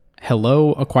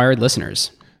Hello, Acquired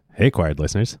listeners. Hey, Acquired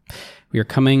listeners. We are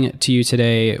coming to you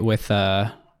today with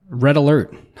a red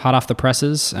alert, hot off the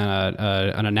presses,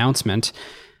 an announcement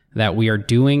that we are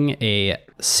doing a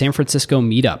San Francisco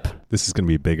meetup. This is going to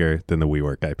be bigger than the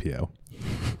WeWork IPO.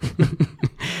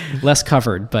 Less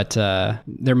covered, but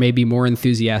there may be more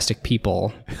enthusiastic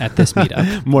people at this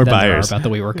meetup. More than buyers there are about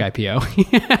the WeWork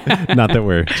IPO. Not that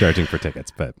we're charging for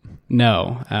tickets, but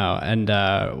no. And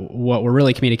what we're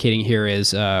really communicating here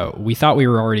is we thought we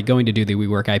were already going to do the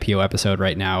WeWork IPO episode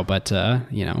right now, but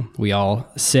we all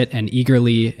sit and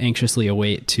eagerly, anxiously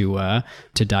await to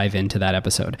dive into that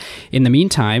episode. In the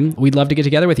meantime, we'd love to get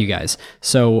together with you guys.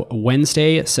 So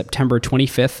Wednesday, September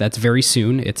 25th, that's very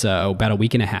soon. It's about a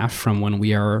week and a half from when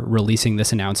we are releasing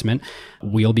this announcement.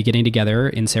 We'll be getting together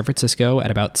in San Francisco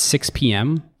at about 6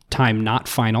 p.m. Time not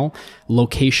final,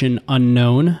 location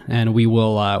unknown, and we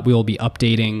will be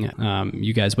updating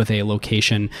you guys with a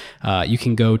location. You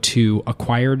can go to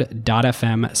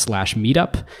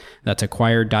acquired.fm/meetup. That's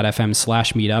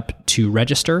acquired.fm/meetup to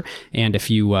register. And if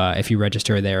you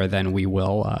register there, then we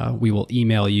will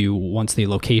email you once the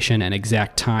location and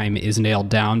exact time is nailed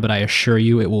down. But I assure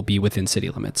you, it will be within city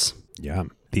limits. Yeah.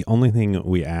 The only thing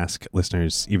we ask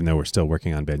listeners, even though we're still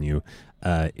working on venue,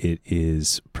 it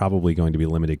is probably going to be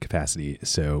limited capacity.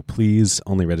 So please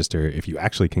only register if you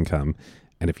actually can come.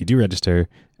 And if you do register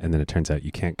and then it turns out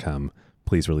you can't come,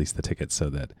 please release the tickets so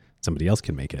that somebody else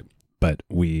can make it. But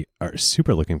we are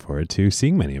super looking forward to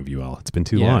seeing many of you all. It's been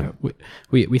too long.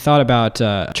 We thought about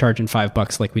charging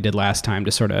 $5 like we did last time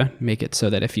to sort of make it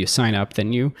so that if you sign up,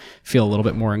 then you feel a little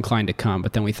bit more inclined to come.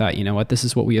 But then we thought, you know what, this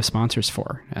is what we have sponsors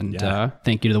for. And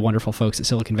thank you to the wonderful folks at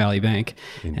Silicon Valley Bank.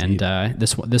 Indeed. And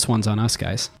this one's on us,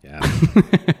 guys. Yeah.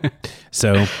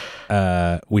 So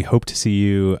we hope to see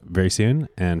you very soon.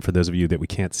 And for those of you that we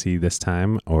can't see this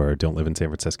time or don't live in San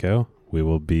Francisco, we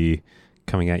will be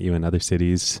coming at you in other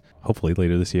cities, hopefully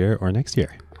later this year or next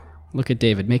year. Look at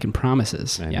David making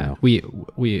promises. I know. We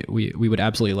would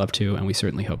absolutely love to, and we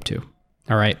certainly hope to.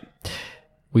 All right.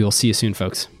 We will see you soon,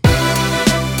 folks.